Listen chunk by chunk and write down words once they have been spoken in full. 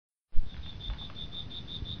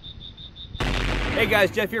Hey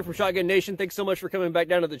guys, Jeff here from Shotgun Nation. Thanks so much for coming back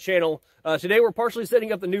down to the channel. Today we're partially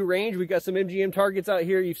setting up the new range. We've got some MGM Targets out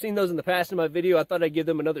here. You've seen those in the past in my video. I thought I'd give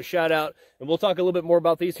them another shout out, and we'll talk a little bit more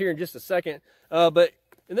about these here in just a second. But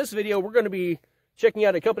in this video, we're going to be checking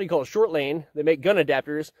out a company called Short Lane. They make gun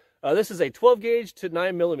adapters. This is a 12 gauge to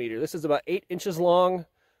 9mm. This is about 8 inches long.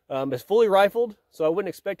 It's fully rifled, so I wouldn't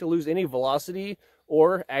expect to lose any velocity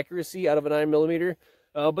or accuracy out of a 9mm.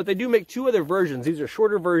 But they do make two other versions. These are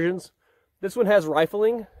shorter versions. This one has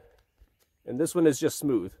rifling, and this one is just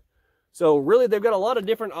smooth. So really, they've got a lot of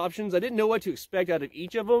different options. I didn't know what to expect out of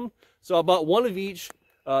each of them, so I bought one of each,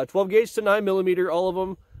 12 gauge to 9mm, all of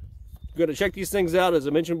them. I'm going to check these things out. As I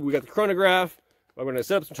mentioned, we got the chronograph. I'm going to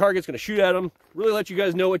set up some targets, going to shoot at them, really let you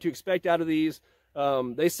guys know what to expect out of these.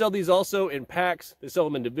 They sell these also in packs. They sell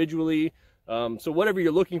them individually. So whatever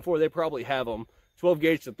you're looking for, they probably have them. 12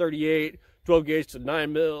 gauge to 38. 12 gauge to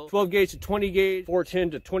 9mm, 12 gauge to 20 gauge, 410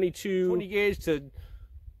 to 22, 20 gauge to,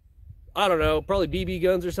 I don't know, probably BB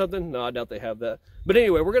guns or something. No, I doubt they have that. But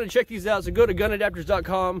anyway, we're going to check these out. So go to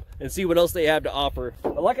gunadapters.com and see what else they have to offer.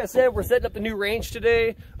 Like I said, we're setting up the new range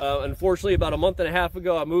today. Unfortunately, about a month and a half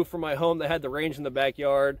ago, I moved from my home that had the range in the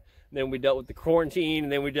backyard. And then we dealt with the quarantine,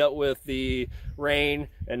 and then we dealt with the rain,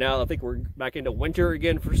 and now I think we're back into winter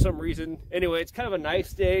again for some reason. Anyway, it's kind of a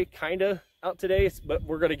nice day, kind of, out today, but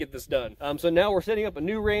we're going to get this done. So now we're setting up a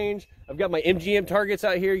new range. I've got my MGM Targets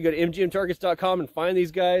out here. You go to mgmtargets.com and find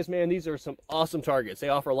these guys. Man, these are some awesome targets. They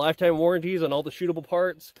offer lifetime warranties on all the shootable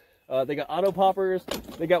parts. They got auto poppers.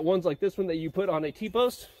 They got ones like this one that you put on a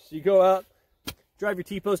T-post. So you go out, drive your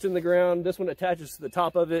T-post in the ground. This one attaches to the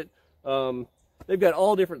top of it. They've got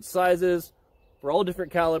all different sizes for all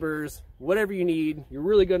different calibers, whatever you need. You're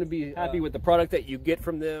really going to be happy with the product that you get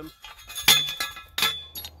from them.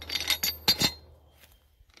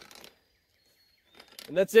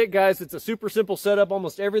 And that's it, guys. It's a super simple setup.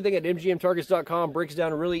 Almost everything at mgmtargets.com breaks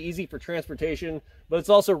down really easy for transportation, but it's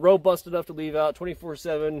also robust enough to leave out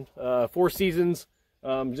 24/7, 4 seasons.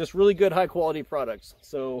 Just really good, high quality products.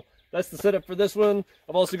 So that's the setup for this one.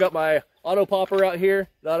 I've also got my auto popper out here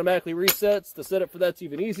that automatically resets. The setup for that's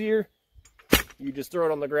even easier. You just throw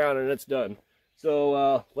it on the ground and it's done.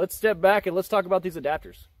 So let's step back and let's talk about these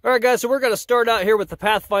adapters. All right, guys, so we're going to start out here with the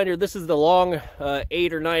Pathfinder. This is the long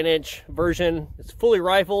 8 or 9 inch version. It's fully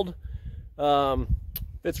rifled.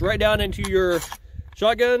 Fits right down into your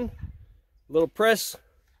shotgun. Little press.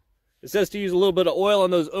 It says to use a little bit of oil on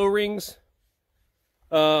those O-rings.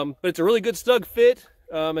 But it's a really good snug fit.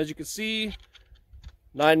 As you can see,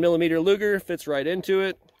 9mm Luger fits right into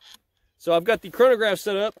it. So I've got the chronograph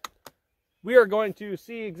set up. We are going to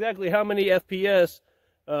see exactly how many FPS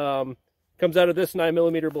comes out of this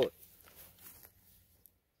 9mm bullet.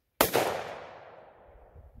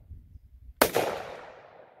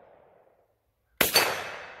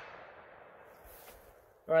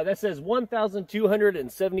 All right, that says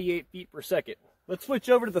 1,278 feet per second. Let's switch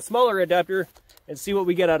over to the smaller adapter and see what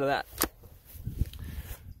we get out of that.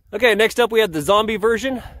 Okay, next up we have the zombie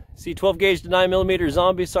version. See, 12 gauge to 9mm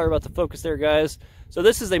zombie. Sorry about the focus there, guys. So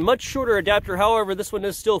this is a much shorter adapter. However, this one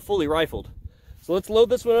is still fully rifled. So let's load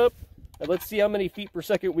this one up and let's see how many feet per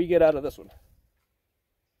second we get out of this one.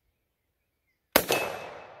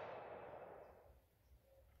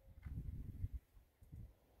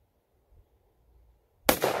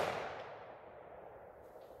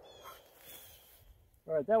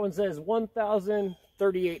 All right, that one says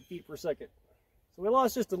 1,038 feet per second. So we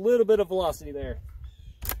lost just a little bit of velocity there.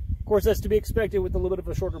 Of course, that's to be expected with a little bit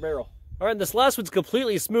of a shorter barrel. All right, this last one's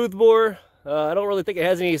completely smooth bore. I don't really think it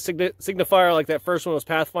has any signifier like that first one was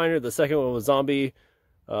Pathfinder. The second one was Zombie.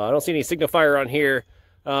 I don't see any signifier on here.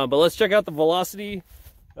 But let's check out the velocity.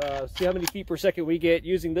 See how many feet per second we get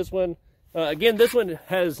using this one. Again, this one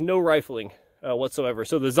has no rifling whatsoever.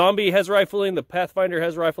 So the Zombie has rifling. The Pathfinder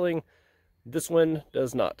has rifling. This one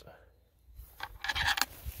does not.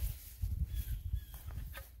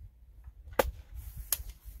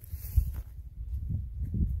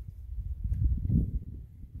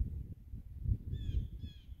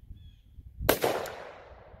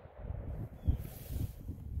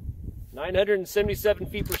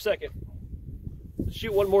 .977 feet per second. Let's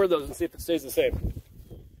shoot one more of those and see if it stays the same.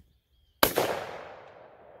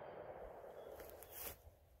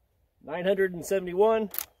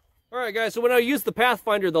 971. All right, guys, so when I used the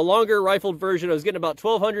Pathfinder, the longer rifled version, I was getting about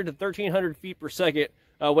 1,200 to 1,300 feet per second.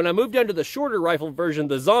 When I moved down to the shorter rifled version,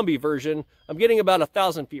 the zombie version, I'm getting about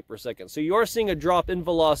 1,000 feet per second. So you are seeing a drop in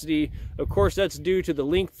velocity. Of course, that's due to the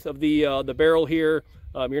length of the barrel here.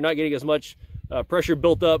 You're not getting as much pressure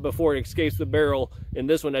built up before it escapes the barrel in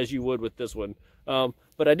this one as you would with this one.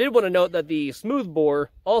 But I did want to note that the smooth bore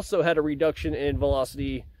also had a reduction in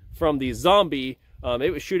velocity from the zombie,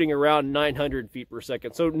 it was shooting around 900 feet per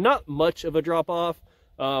second. So not much of a drop off,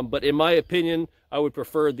 but in my opinion, I would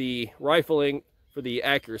prefer the rifling for the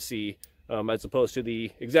accuracy as opposed to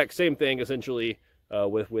the exact same thing, essentially,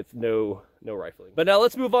 with no rifling. But now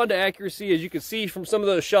let's move on to accuracy. As you can see from some of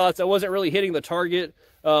those shots, I wasn't really hitting the target.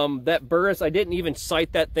 That burst, I didn't even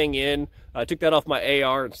sight that thing in. I took that off my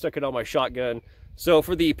AR and stuck it on my shotgun. So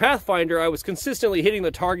for the Pathfinder, I was consistently hitting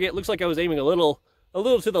the target. Looks like I was aiming a little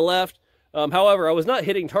to the left. However, I was not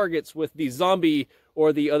hitting targets with the zombie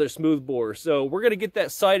or the other smoothbore. So we're going to get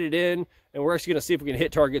that sighted in, and we're actually going to see if we can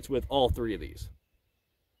hit targets with all three of these.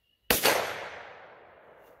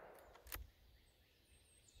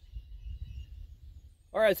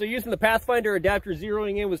 All right, so using the Pathfinder adapter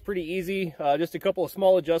zeroing in was pretty easy. Just a couple of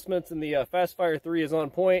small adjustments, and the Fastfire 3 is on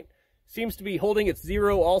point. Seems to be holding its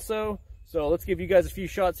zero also. So let's give you guys a few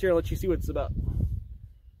shots here and let you see what it's about.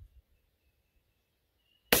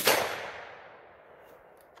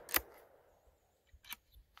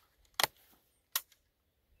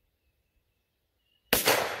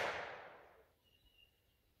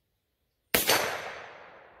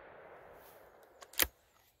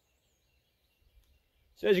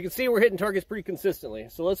 So as you can see, we're hitting targets pretty consistently.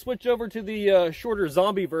 So let's switch over to the shorter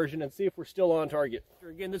zombie version and see if we're still on target.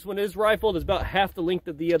 Again, this one is rifled. It's about half the length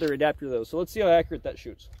of the other adapter though. So let's see how accurate that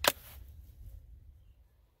shoots.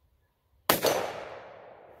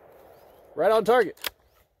 Right on target.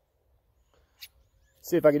 Let's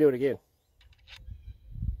see if I can do it again.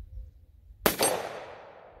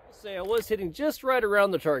 I'll say I was hitting just right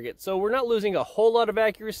around the target. So we're not losing a whole lot of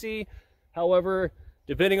accuracy. However,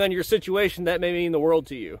 depending on your situation, that may mean the world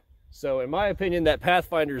to you. So in my opinion, that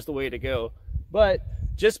Pathfinder is the way to go. But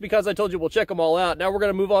just because I told you we'll check them all out, now we're going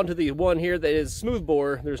to move on to the one here that is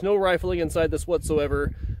smoothbore. There's no rifling inside this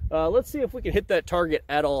whatsoever. Let's see if we can hit that target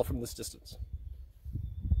at all from this distance.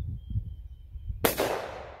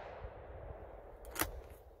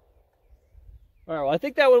 All right, well, I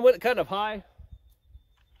think that one went kind of high.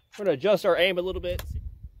 We're going to adjust our aim a little bit.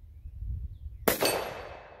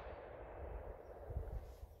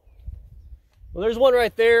 Well, there's one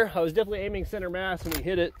right there. I was definitely aiming center mass and we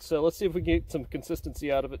hit it. So let's see if we can get some consistency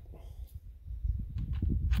out of it.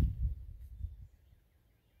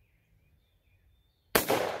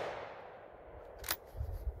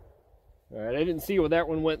 All right, I didn't see where that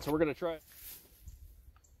one went, so we're going to try it.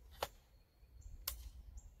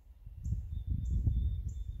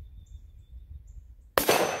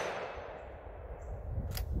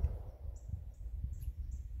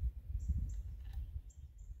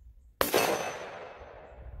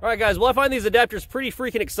 All right, guys, well, I find these adapters pretty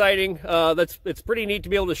freaking exciting. It's pretty neat to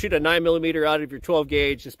be able to shoot a 9mm out of your 12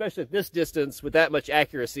 gauge, especially at this distance with that much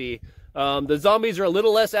accuracy. The zombies are a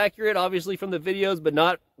little less accurate, obviously, from the videos, but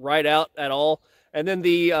not right out at all. And then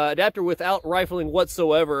the adapter without rifling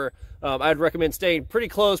whatsoever, I'd recommend staying pretty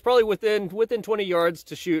close, probably within 20 yards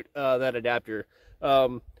to shoot that adapter.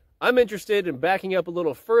 I'm interested in backing up a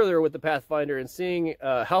little further with the Pathfinder and seeing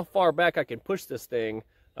how far back I can push this thing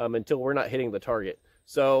until we're not hitting the target.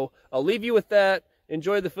 So I'll leave you with that.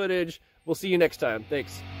 Enjoy the footage. We'll see you next time.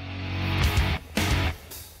 Thanks.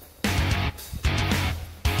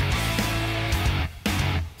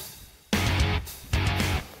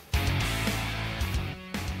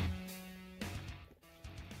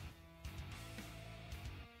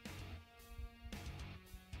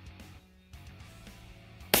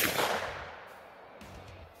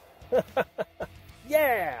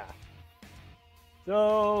 Yeah!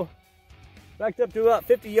 So, backed up to about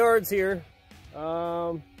 50 yards here.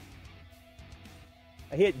 I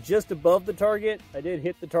hit just above the target. I did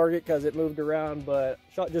hit the target because it moved around, but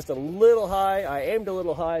shot just a little high. I aimed a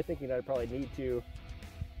little high, thinking I'd probably need to.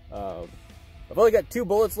 I've only got 2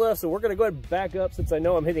 bullets left, so we're going to go ahead and back up since I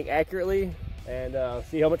know I'm hitting accurately and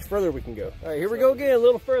see how much further we can go. All right, here we go again, a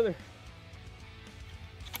little further.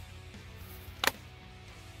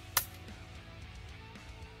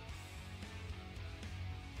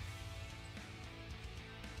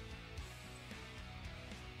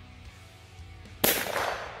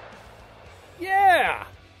 Yeah!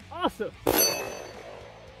 Awesome!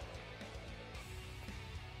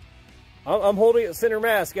 I'm holding it center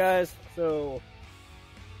mass, guys, so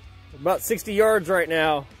about 60 yards right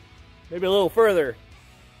now, maybe a little further,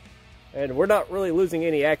 and we're not really losing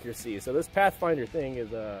any accuracy. So this Pathfinder thing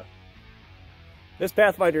is, this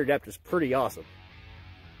Pathfinder adapter is pretty awesome.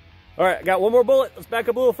 All right, I got one more bullet. Let's back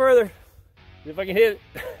up a little further, see if I can hit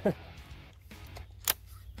it.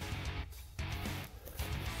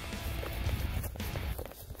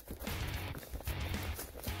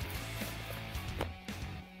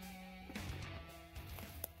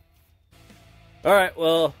 All right,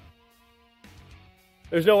 well,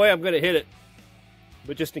 There's no way I'm going to hit it.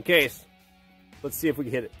 But just in case, let's see if we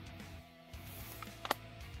can hit it.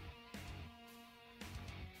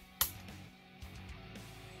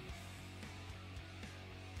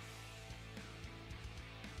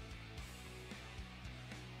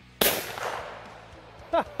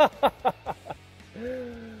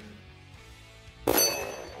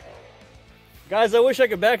 Guys, I wish I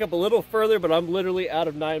could back up a little further, but I'm literally out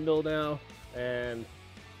of 9mm now, and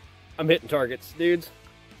I'm hitting targets. Dudes,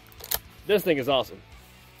 this thing is awesome.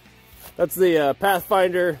 That's the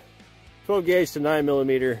Pathfinder 12 gauge to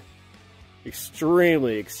 9mm.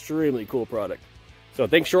 Extremely, extremely cool product. So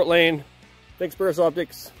thanks Short Lane, thanks Burris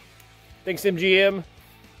Optics, thanks MGM.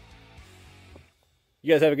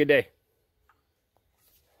 You guys have a good day.